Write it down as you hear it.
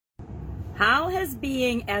How has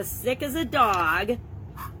being as sick as a dog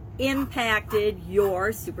impacted your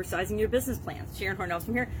supersizing your business plans? Sharon Hornell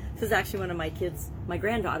from here. This is actually one of my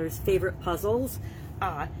granddaughter's favorite puzzles,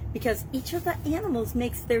 because each of the animals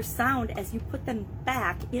makes their sound as you put them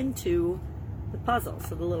back into the puzzle.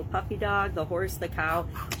 So the little puppy dog, the horse, the cow.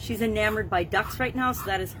 She's enamored by ducks right now, so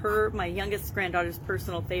that is my youngest granddaughter's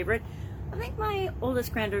personal favorite. I think my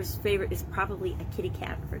oldest granddaughter's favorite is probably a kitty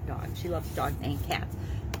cat or a dog. She loves dogs and cats.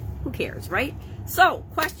 Who cares, right? So,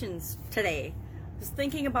 questions today. Just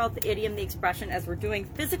thinking about the idiom, the expression, as we're doing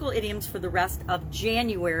physical idioms for the rest of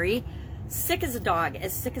January. Sick as a dog,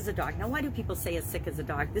 as sick as a dog. Now, why do people say as sick as a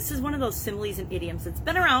dog? This is one of those similes and idioms that's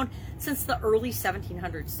been around since the early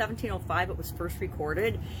 1700s. 1705 it was first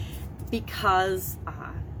recorded, because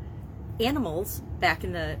animals back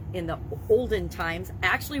in the olden times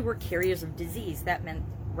actually were carriers of disease. That meant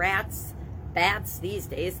rats, bats these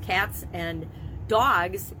days, cats, and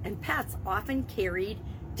dogs and pets often carried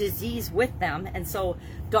disease with them, and so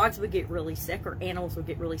dogs would get really sick, or animals would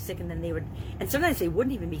get really sick, and then and sometimes they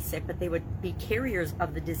wouldn't even be sick, but they would be carriers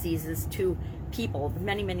of the diseases to people.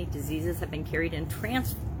 Many diseases have been carried and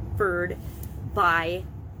transferred by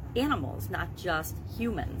animals, not just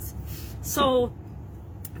humans. So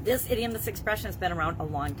this idiom, this expression, has been around a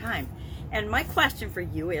long time. And my question for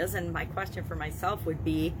you is, and my question for myself would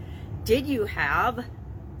be, did you have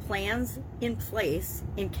plans in place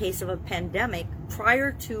in case of a pandemic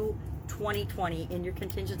prior to 2020 in your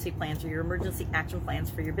contingency plans or your emergency action plans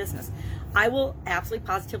for your business? I will absolutely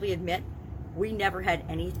positively admit we never had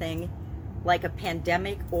anything like a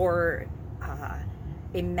pandemic or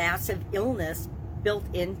a massive illness built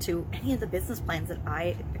into any of the business plans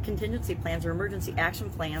contingency plans or emergency action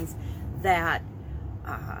plans that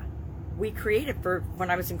we created for when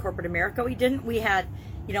I was in corporate America. We had,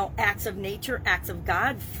 acts of nature, acts of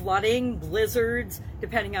God, flooding, blizzards,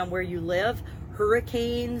 depending on where you live,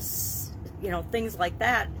 hurricanes, things like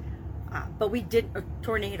that. But we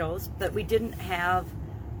tornadoes, but we didn't have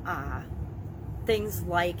things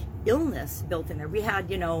like illness built in there. We had,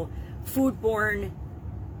 foodborne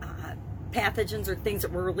pathogens or things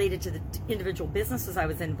that were related to the individual businesses I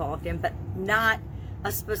was involved in, but not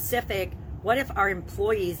a specific, what if our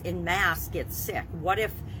employees in mass get sick? What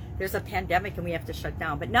if there's a pandemic and we have to shut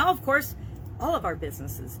down? But now, of course, all of our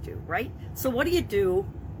businesses do, right? So what do you do?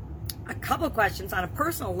 A couple questions on a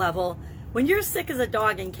personal level. When you're sick as a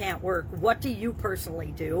dog and can't work, what do you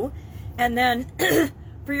personally do? And then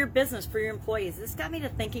for your business, for your employees, this got me to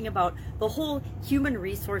thinking about the whole human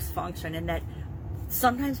resource function, and that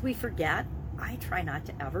sometimes we forget, I try not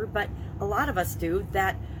to ever, but a lot of us do,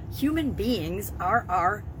 that human beings are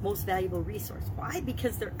our most valuable resource. Why?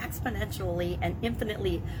 Because they're exponentially and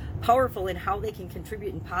infinitely powerful in how they can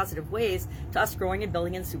contribute in positive ways to us growing and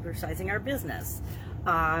building and supersizing our business.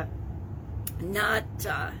 Not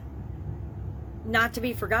to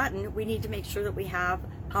be forgotten, we need to make sure that we have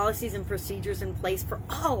policies and procedures in place for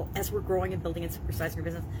all, as we're growing and building and supersizing our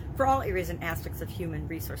business, for all areas and aspects of human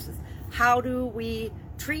resources. How do we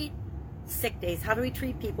treat sick days? How do we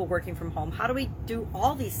treat people working from home? How do we do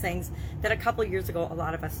all these things that a couple of years ago a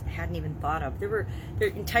lot of us hadn't even thought of? There were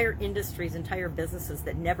entire industries, entire businesses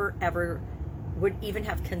that never ever would even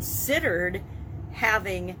have considered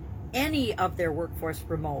having any of their workforce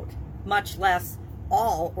remote, much less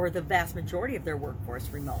all or the vast majority of their workforce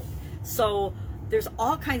remote. So there's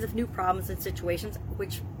all kinds of new problems and situations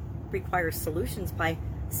which require solutions by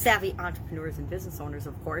savvy entrepreneurs and business owners,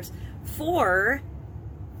 of course, for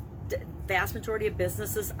the vast majority of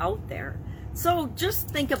businesses out there. So just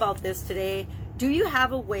think about this today. Do you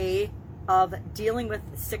have a way of dealing with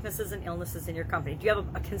sicknesses and illnesses in your company? Do you have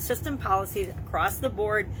a consistent policy across the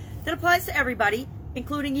board that applies to everybody,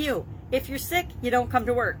 including you? If you're sick, you don't come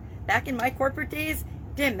to work. Back in my corporate days,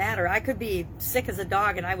 it didn't matter. I could be sick as a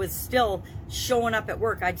dog and I was still showing up at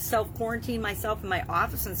work. I'd self-quarantine myself in my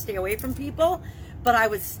office and stay away from people, but I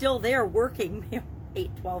was still there working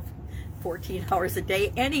 8, 12, 14 hours a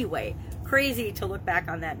day anyway. Crazy to look back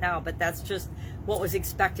on that now, but that's just what was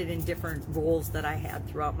expected in different roles that I had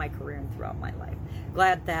throughout my career and throughout my life.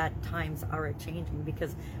 Glad that times are a-changing,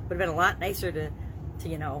 because it would have been a lot nicer to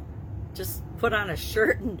just put on a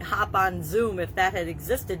shirt and hop on Zoom, if that had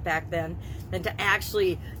existed back then, than to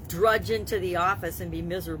actually drudge into the office and be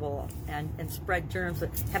miserable and spread germs.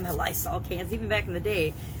 Have my Lysol cans. Even back in the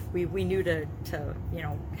day, we knew to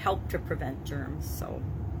help to prevent germs. So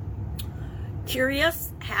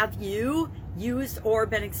curious, have you used or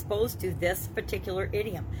been exposed to this particular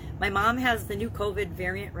idiom? My mom has the new COVID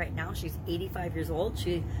variant right now. She's 85 years old.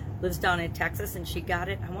 She lives down in Texas, and she got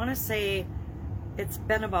it, I want to say, it's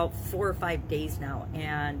been about 4 or 5 days now,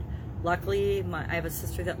 and Luckily, I have a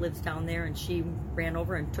sister that lives down there, and she ran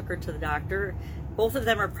over and took her to the doctor. Both of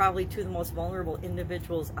them are probably two of the most vulnerable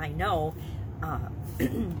individuals I know.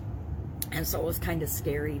 And so it was kind of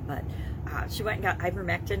scary, but she went and got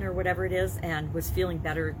ivermectin or whatever it is and was feeling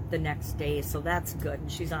better the next day, so that's good,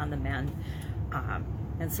 and she's on the mend.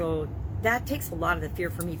 And so that takes a lot of the fear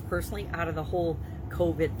for me personally out of the whole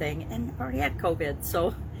COVID thing, and I already had COVID,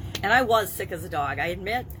 so, and I was sick as a dog. I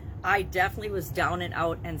admit, I definitely was down and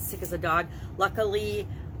out and sick as a dog. Luckily,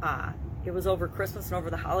 it was over Christmas and over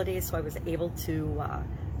the holidays, so I was able to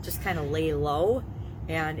just kind of lay low,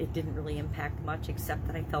 and it didn't really impact much except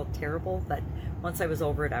that I felt terrible. But once I was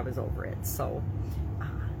over it, I was over it. So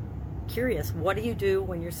curious, what do you do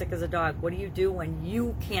when you're sick as a dog? What do you do when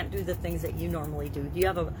you can't do the things that you normally do? Do you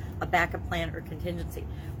have a backup plan or contingency?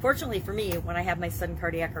 Fortunately for me, when I had my sudden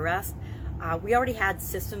cardiac arrest, we already had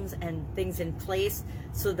systems and things in place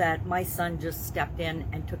so that my son just stepped in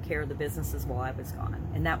and took care of the businesses while I was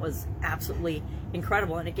gone. And that was absolutely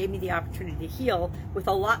incredible. And it gave me the opportunity to heal with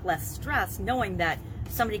a lot less stress, knowing that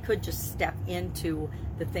somebody could just step into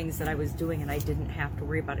the things that I was doing and I didn't have to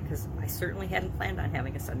worry about it, because I certainly hadn't planned on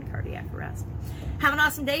having a sudden cardiac arrest. Have an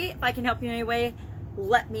awesome day. If I can help you in any way,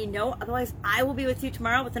 let me know. Otherwise, I will be with you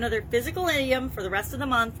tomorrow with another physical idiom for the rest of the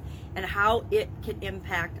month and how it can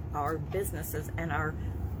impact our businesses and our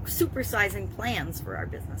supersizing plans for our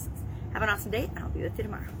businesses. Have an awesome day, and I'll be with you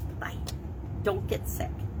tomorrow. Bye. Don't get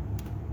sick.